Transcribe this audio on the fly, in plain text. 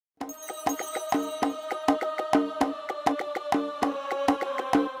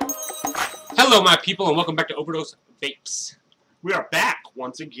Hello, my people, and welcome back to Overdose Vapes. We are back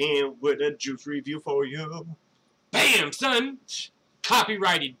once again with a juice review for you. Bam, son!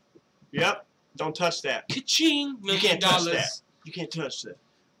 Copyrighted. Yep. Don't touch that. Ka-ching! You can't touch that. You can't touch that.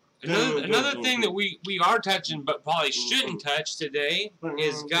 Another thing that we are touching but probably shouldn't touch today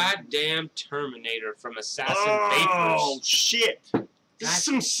is goddamn Terminator from Assassin Vapors. Oh, shit. This is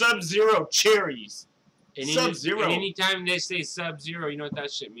some Sub-Zero cherries. Sub-Zero. And anytime they say Sub-Zero, you know what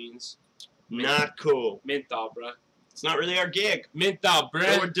that shit means? Not cool. Menthol, bruh. It's not really our gig. Menthol, bruh.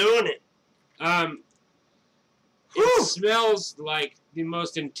 But we're doing it. It smells like the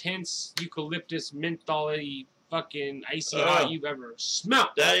most intense eucalyptus menthol-y fucking icy hot you've ever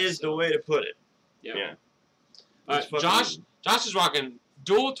smelled. That is the way to put it. Yeah. Josh is rocking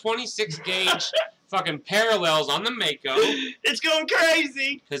dual 26 gauge fucking parallels on the Mako. It's going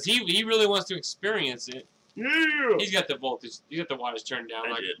crazy. Because he really wants to experience it. Yeah. He's got the voltage. He's got the wattage turned down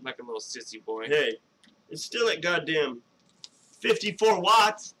like a little sissy boy. Hey, it's still at goddamn 54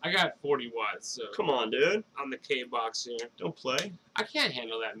 watts. I got 40 watts. So come on, dude. On the K box here. Don't play. I can't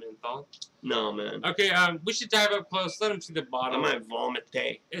handle that menthol. No, man. Okay, we should dive up close. Let him see the bottle. I might vomit.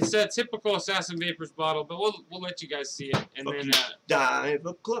 It's a typical Assassin Vapors bottle, but we'll let you guys see it, and then dive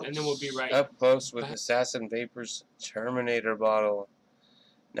up close. And then we'll be right up close with Assassin Vapors Terminator bottle.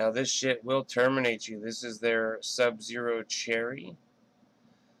 Now this shit will terminate you. This is their Sub-Zero Cherry.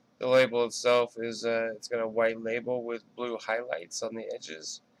 The label itself is it's got a white label with blue highlights on the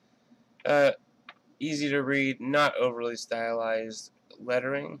edges. Easy to read, not overly stylized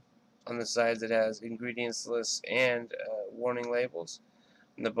lettering. On the sides it has ingredients lists and warning labels.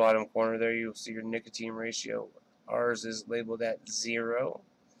 In the bottom corner there you'll see your nicotine ratio. Ours is labeled at 0.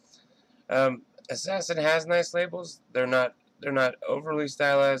 Assassin has nice labels. They're not overly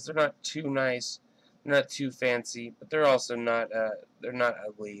stylized. They're not too nice. They're not too fancy, but they're also not they're not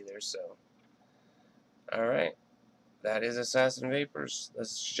ugly either. So, all right, that is Assassin Vapors.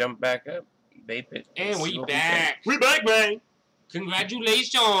 Let's jump back up, vape it, and we back. We back, man.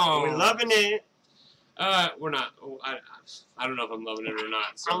 Congratulations. We're loving it. We're not. I don't know if I'm loving it or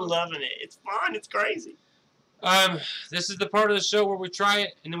not. So. I'm loving it. It's fun. It's crazy. This is the part of the show where we try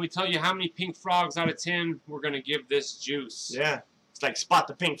it, and then we tell you how many pink frogs out of 10 we're going to give this juice. Yeah. It's like Spot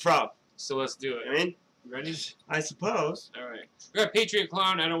the Pink Frog. So let's do it. I mean, you ready? I suppose. Alright. We got Patriot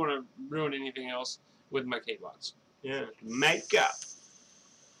Clown. I don't want to ruin anything else with my K-Bots. Yeah. Makeup.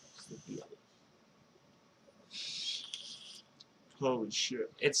 Holy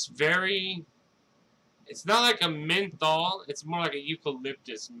shit. It's very... It's not like a menthol. It's more like a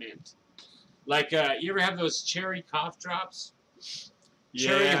eucalyptus mint. Like, you ever have those cherry cough drops? Yeah,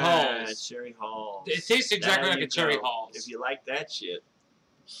 Cherry Halls. Cherry Halls. It tastes exactly like a Cherry Halls. If you like that shit.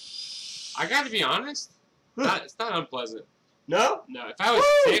 I gotta be honest. It's not unpleasant. No? No. If I was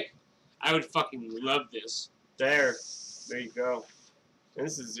sick, I would fucking love this. There you go. And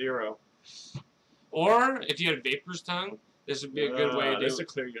this is 0. Or, if you had Vapor's tongue, this would be a good way to do. This would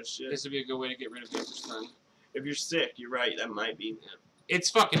clear your shit. This would be a good way to get rid of Vapor's tongue. If you're sick, you're right. That might be.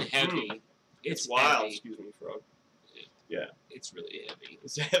 It's fucking heavy. It's wild. Heavy. Excuse me, frog. Yeah. It's really heavy.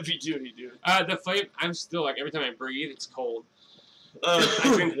 It's heavy duty, dude. The flavor, I'm still like, every time I breathe, it's cold.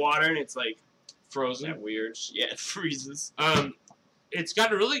 I drink water and it's like frozen. That weird. Yeah, it freezes. It's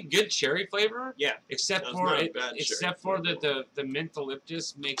got a really good cherry flavor. Yeah. Except for the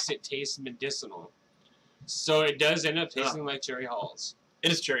mentholyptus makes it taste medicinal. So it does end up tasting like Cherry Halls.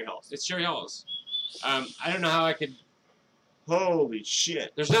 It is Cherry Halls. It's Cherry Halls. I don't know how I could. Holy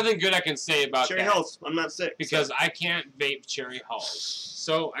shit. There's nothing good I can say about Cherry Halls. I'm not sick. Because I can't vape Cherry Halls.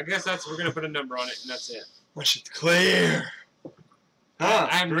 So I guess we're going to put a number on it, and that's it. My shit's clear.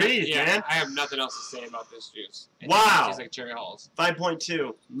 Breathe, man. I have nothing else to say about this juice. Wow. It tastes like Cherry Halls.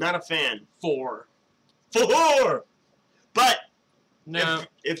 5.2. Not a fan. 4. 4! But no.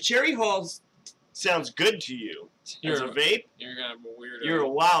 If Cherry Halls sounds good to you as a vape, you're kind of a weirdo. You're a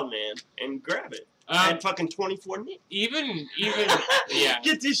wild man, and grab it. At fucking 24 nits. Even, yeah.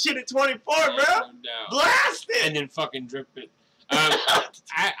 Get this shit at 24, bro. No. Blast it. And then fucking drip it.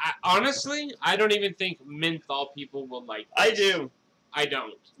 I honestly, I don't even think menthol people will like this. I do. I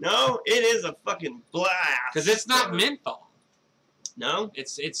don't. No, it is a fucking blast. Because it's not menthol. No?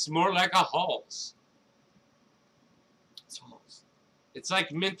 It's more like a Halls. It's Halls. It's like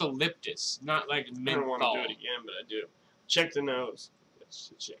mentholyptus, not like menthol. I don't want to do it again, but I do. Check the nose.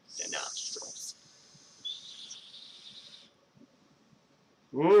 Let's check the nostrils.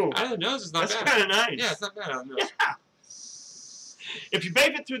 Ooh. Out of the nose is not bad. That's kind of nice. Yeah, it's not bad on the nose. Yeah. If you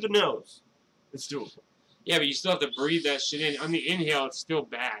vape it through the nose, it's doable. Yeah, but you still have to breathe that shit in. On the inhale, it's still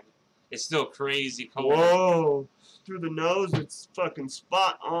bad. It's still crazy cold. Whoa. Through the nose, it's fucking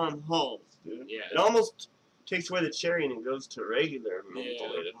spot on Halls. dude. Yeah. It almost takes away the cherry and it goes to regular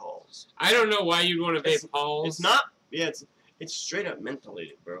mentholated halls. I don't know why you'd want to vape halls. It's not. Yeah, it's straight up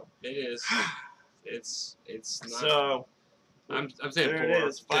mentholated, bro. It is. It's not. So I'm saying there 4. it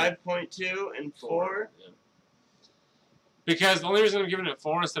is. 5.2 and 4. Yeah. Because the only reason I'm giving it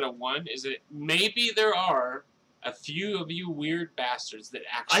 4 instead of 1 is that maybe there are a few of you weird bastards that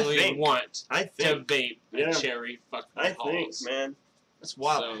actually want to vape a cherry fucking halls. Man. That's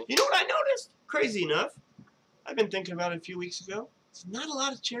wild. So, you know what I noticed? Crazy enough, I've been thinking about it a few weeks ago. It's not a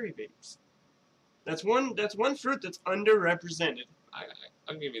lot of cherry vapes. That's one fruit that's underrepresented.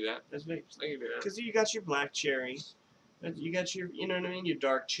 I'll give you that. That's vapes. I'll give you that. Because you got your black cherry, you got your, you know what I mean, your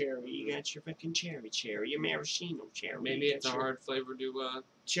dark cherry, you got your fucking cherry, your maraschino cherry. Maybe it's a hard flavor to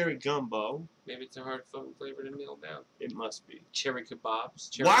cherry gumbo. Maybe it's a hard fucking flavor to nail down. It must be. Cherry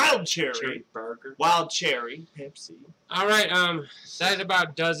kebabs. Wild cherry. Cherry burger. Wild cherry. Pepsi. All right. That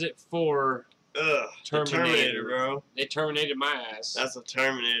about does it for Terminator, bro. They terminated my ass. That's a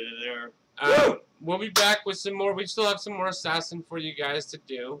Terminator there. We'll be back with some more. We still have some more assassin for you guys to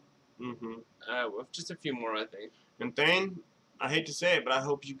do. Mm-hmm. Just a few more, I think. And Thane, I hate to say it, but I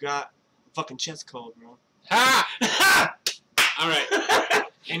hope you got a fucking chest cold, bro. Ha! Ha! All right.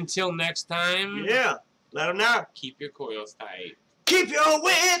 Until next time. Yeah. Let them know. Keep your coils tight. Keep your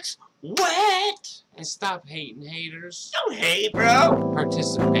wicks wet. And stop hating haters. Don't hate, bro.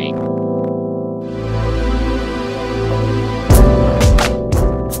 Participate.